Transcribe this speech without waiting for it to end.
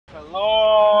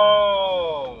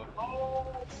Oh! Oh,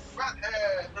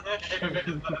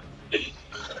 fathead!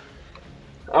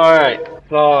 Alright,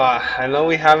 so I know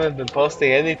we haven't been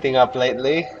posting anything up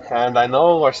lately, and I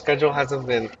know our schedule hasn't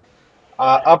been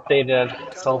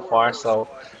updated so far, so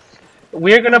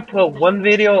we're gonna put one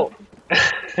video.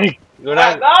 We're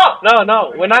not,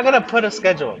 no, we're not gonna put a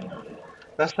schedule.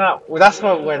 That's what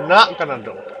we're not gonna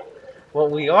do.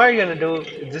 What we are gonna do,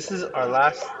 this is our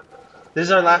last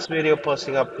video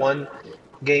posting up one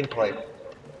gameplay.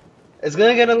 It's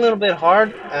gonna get a little bit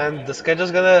hard, and the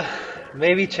schedule's gonna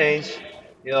maybe change,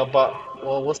 but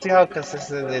we'll see how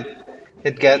consistent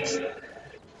it gets.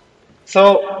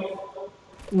 So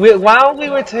while we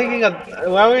were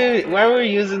while we were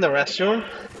using the restroom,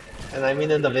 and I mean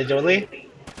individually,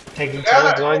 taking turns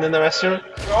Together! going in the restroom,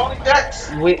 We're holding decks!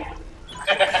 we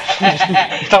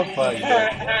the fuck,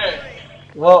 dude.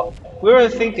 Well, we were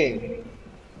thinking,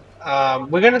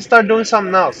 we're gonna start doing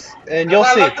something else, and you'll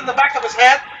As I see. looked in the back of his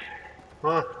head,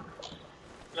 Huh.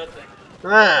 nothing.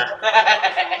 Ah.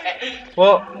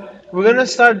 Well, we're gonna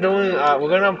start doing. We're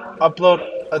gonna upload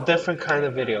a different kind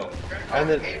of video, and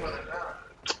then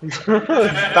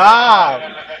stop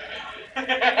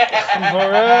for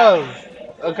real.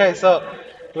 Okay, so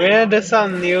we're gonna do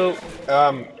something new.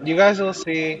 You guys will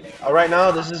see. Right now,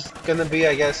 this is gonna be,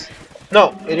 I guess.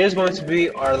 No, it is going to be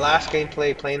our last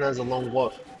gameplay playing as a lone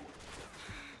wolf.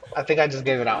 I think I just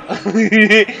gave it out.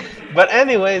 But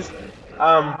anyways,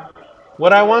 um,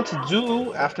 what I want to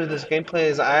do after this gameplay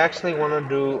is I actually want to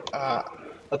do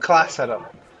a class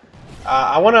setup.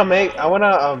 I want to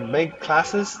make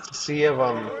classes to see if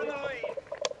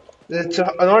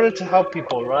in order to help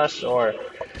people rush or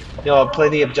play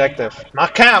the objective,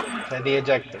 not camp, play the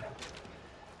objective.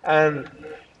 And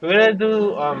we're gonna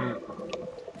do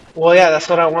well, yeah, that's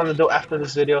what I want to do after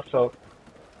this video. So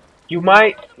you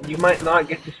might not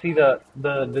get to see the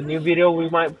new video we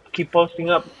might keep posting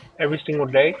up every single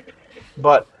day,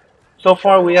 but so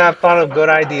far we have thought of good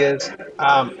ideas.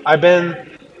 I've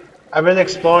been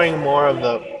exploring more of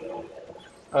the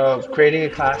of creating a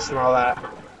class and all that.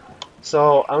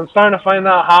 So I'm starting to find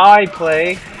out how I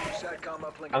play.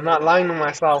 I'm not lying to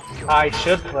myself. How I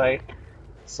should play.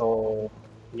 So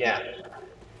yeah.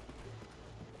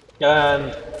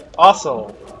 And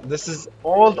also, this is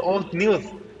old news.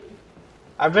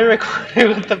 I've been recording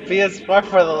with the PS4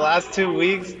 for the last 2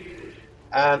 weeks,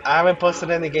 and I haven't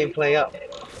posted any gameplay up.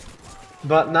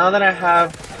 But now that I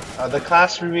have the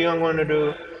class review I'm going to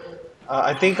do,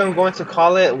 I think I'm going to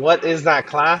call it "What is that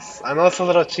class?" I know it's a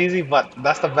little cheesy, but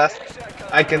that's the best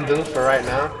I can do for right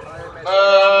now.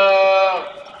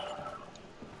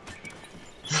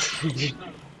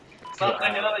 Stop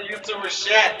like another YouTuber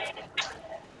shit.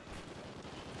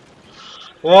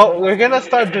 Well, we're gonna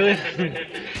start doing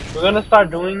we're gonna start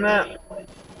doing that.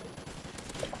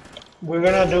 We're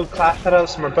gonna do class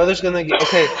setups. My brother's gonna get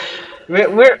okay.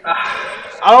 We're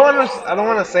I don't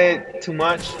wanna say it too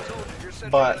much,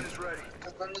 but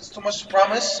Because then it's too much to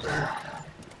promise.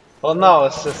 well, no,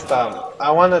 it's just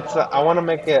I wanna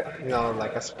make it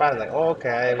like a surprise. Like, oh,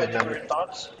 okay,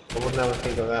 Thoughts? I would never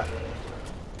think of that.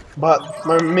 But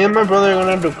me and my brother are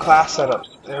gonna do class setups,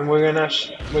 and we're gonna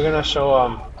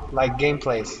show like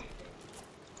gameplays.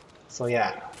 So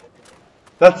yeah,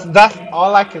 that's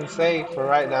all I can say for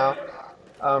right now.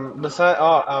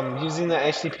 Using the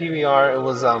HDPVR, it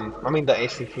was I mean the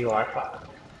HDPVR.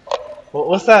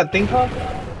 What's that thing called?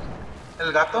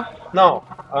 El gato? No,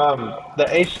 the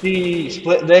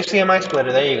the HDMI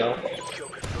splitter. There you go.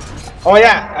 Oh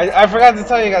yeah, I forgot to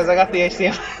tell you guys I got the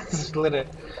HDMI splitter.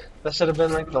 That should have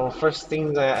been like the first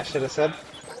thing that I should have said.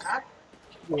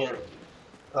 Yeah.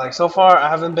 Like so far, I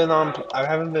haven't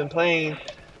been playing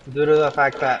due to the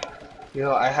fact that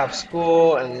I have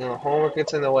school and homework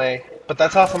gets in the way. But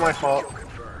that's also my fault.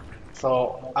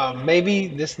 So maybe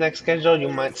this next schedule you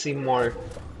might see more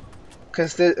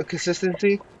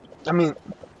consistency. I mean,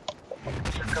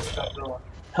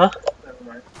 huh?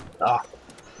 Oh,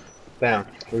 damn!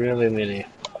 We really need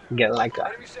to get like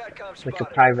a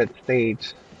private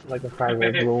stage, like a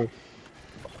private room.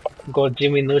 Go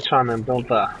Jimmy Neutron and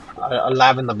build a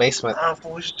lab in the basement.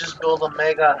 We should just build a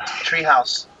mega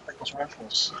treehouse like those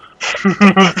rentals.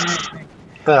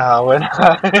 The hell,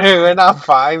 we're not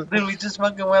five. Dude, we just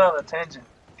fucking went on a tangent.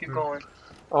 Keep going.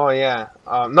 Oh yeah.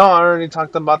 No, I already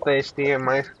talked about the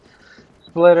HDMI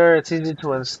splitter. It's easy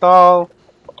to install.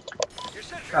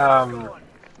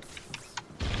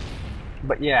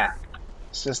 But yeah,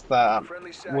 it's just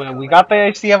when we got the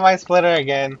HDMI splitter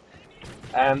again,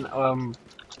 and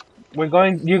you're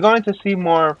going to see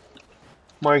more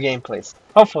gameplays.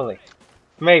 Hopefully,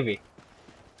 maybe.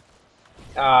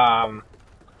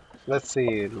 Let's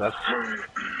see. Let's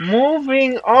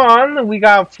moving on. We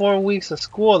got 4 weeks of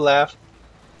school left,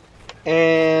 Less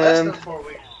and than 4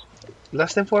 weeks.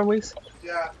 less than 4 weeks.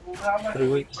 Yeah, we'll have like a 3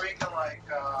 weeks. break in like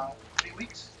 3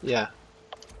 weeks. Yeah.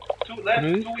 Less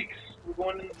 3 weeks. 2 weeks. We're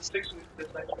going into the 6 weeks this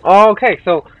next week. Oh, okay,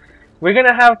 so we're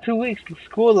gonna have 2 weeks of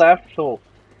school left. So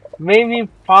maybe,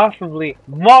 possibly,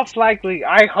 most likely,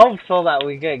 I hope so that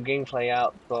we get gameplay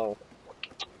out. So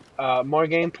more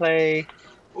gameplay,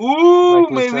 Ooh, like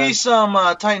we maybe said. some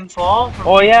Titanfall from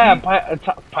Oh yeah,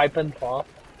 PC. pipe and fall.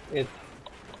 It's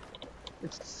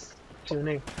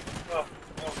tuning. Oh,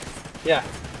 oh. Yeah.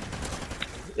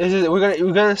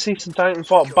 We're gonna see some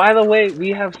Titanfall. By the way, we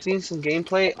have seen some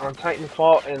gameplay on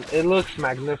Titanfall, and it looks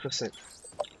magnificent.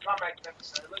 Not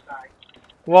magnificent. It looks nice.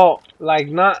 Well, like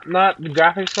not the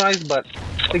graphics wise, but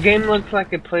the game looks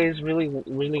like it plays really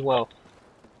well.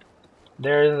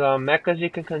 There's mechas you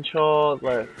can control,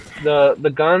 like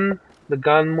the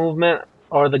gun movement,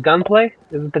 or the gunplay.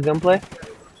 Is it the gunplay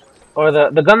or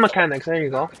the gun mechanics? There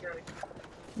you go.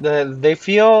 They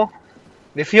feel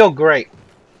great.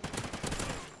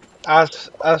 As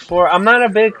for, I'm not a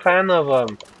big fan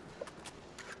of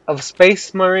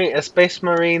space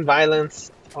marine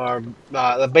violence, or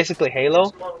basically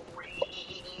Halo.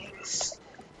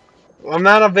 I'm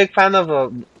not a big fan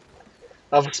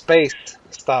of space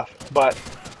stuff, but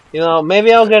you know,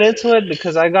 maybe I'll get into it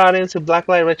because I got into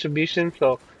Blacklight Retribution.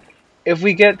 So if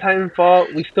we get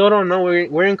Titanfall, we still don't know.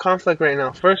 We're in conflict right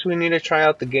now. First, we need to try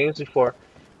out the games before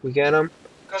we get them.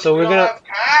 So we're gonna have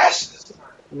cash this time.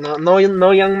 no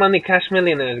young money cash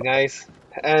millionaires, guys.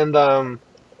 And what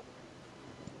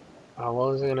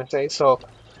was I gonna say? So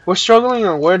we're struggling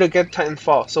on where to get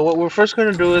Titanfall. So what we're first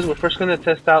gonna do is we're first gonna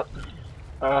test out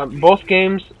both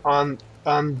games on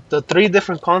the 3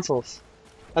 different consoles.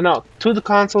 No, 2 the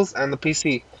consoles and the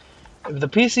PC. If the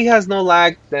PC has no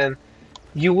lag, then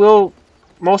you will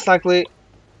most likely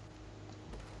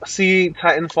see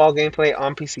Titanfall gameplay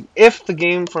on PC. If the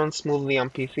game runs smoothly on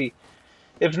PC.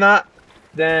 If not,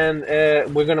 then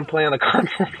we're gonna play on the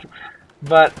console.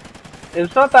 But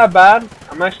it's not that bad.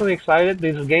 I'm actually excited.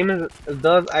 This game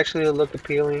does actually look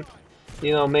appealing.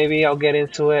 You know, maybe I'll get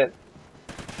into it.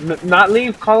 Not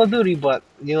leave Call of Duty, but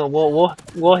you know,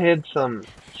 we'll hit some.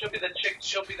 She'll be the chick.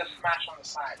 She'll be the smash on the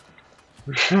side.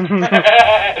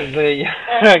 Yeah,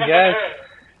 I guess.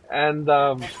 And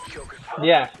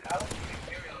yeah.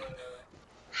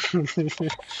 It'll be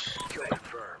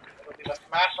the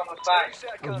smash on the side.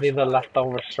 It'll be the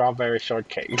leftover strawberry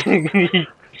shortcake.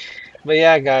 But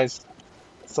yeah, guys.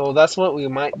 So that's what we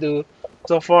might do.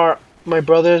 So far, my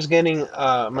brother is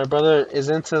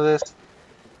into this.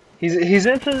 He's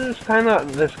into this kind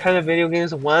of video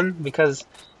games. One, because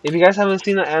if you guys haven't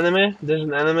seen the anime, there's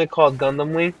an anime called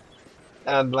Gundam Wing,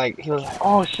 and like he was like,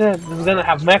 oh shit, this is gonna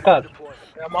have mechas.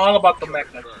 I'm all about the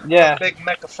mecha. Yeah. I'm a big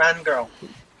mecha fangirl.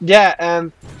 Yeah,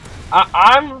 and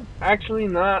I'm actually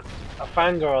not a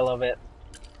fangirl of it.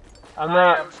 I'm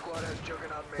not.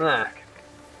 Nah.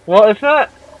 Well, it's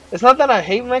not that I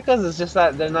hate mechas. It's just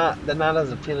that they're not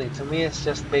as appealing to me. It's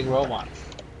just big robots.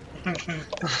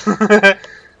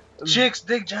 Chicks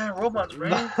dig giant robots,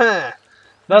 right?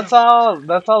 That's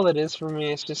all it is for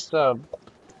me. It's just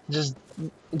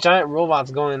giant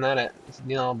robots going at it,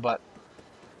 you know. But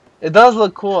it does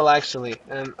look cool actually,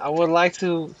 and I would like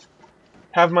to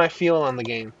have my feel on the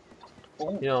game.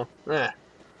 Ooh. You know.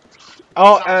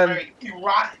 Oh, Sounds and very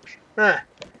erotic.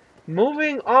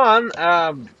 moving on.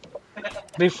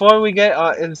 Before we get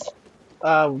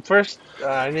first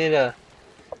I need to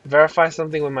verify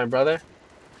something with my brother.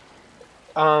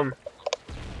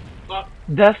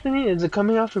 Destiny, is it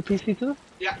coming out for PC too?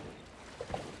 Yeah.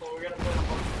 So we're gonna play them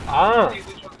both. Ah. See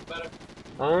which one's better.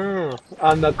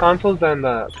 On the consoles and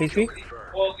the PC?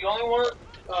 Well, the only one,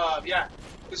 yeah,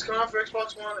 it's coming out for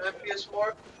Xbox One and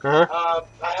PS4. Uh-huh.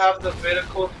 I have the beta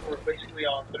code for basically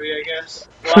all 3, I guess.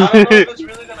 Well, I don't know if it's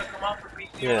really gonna come out for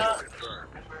PC or not.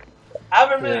 I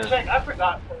haven't really checked. I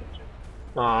forgot.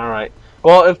 Oh, alright.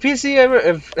 Well, if PC ever,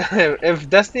 if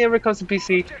Destiny ever comes to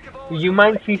PC, you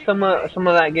might see some of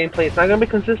that gameplay. It's not gonna be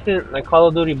consistent like Call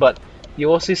of Duty, but you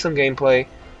will see some gameplay.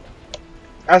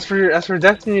 As for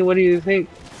Destiny, what do you think?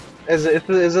 Is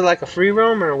it like a free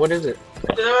roam, or what is it?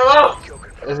 It's an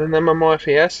MMO. Is it an MMO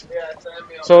FPS? Yeah, it's an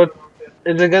MMO. So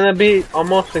is it gonna be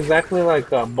almost exactly like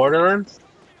Borderlands?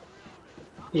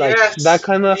 Like yes, that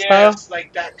kind of style? Yes,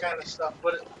 like that kind of stuff,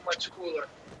 but it's much cooler.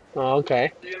 Oh,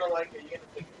 okay. You're gonna like it. You're gonna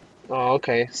think. Oh,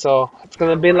 okay. So it's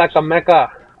gonna be like a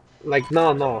mecha, like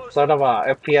no, sort of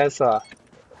a FPS.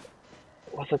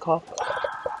 What's it called?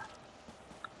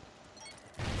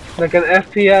 Like an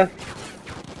FPS.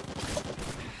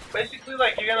 Basically,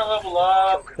 like you're gonna level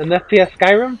up. An FPS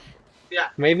Skyrim? Yeah.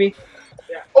 Maybe.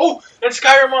 Yeah. Oh, and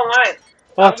Skyrim Online.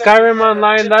 Well, Skyrim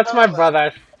Online, that's my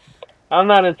brother's. I'm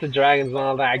not into dragons and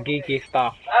all that geeky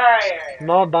stuff.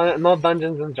 No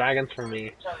Dungeons and Dragons for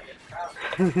me.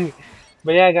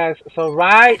 But yeah, guys. So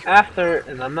right after,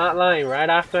 and I'm not lying, right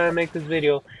after I make this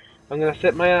video, I'm gonna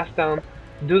sit my ass down,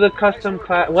 do the custom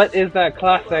class. What is that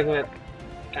class segment?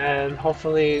 And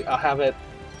hopefully I'll have it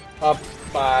up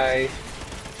by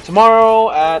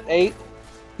tomorrow at 8.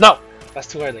 No, that's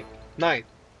too early. 9.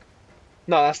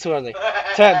 No, that's too early.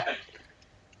 10.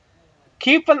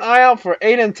 Keep an eye out for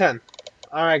 8 and 10.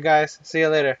 Alright, guys. See you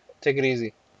later. Take it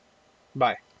easy.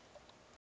 Bye.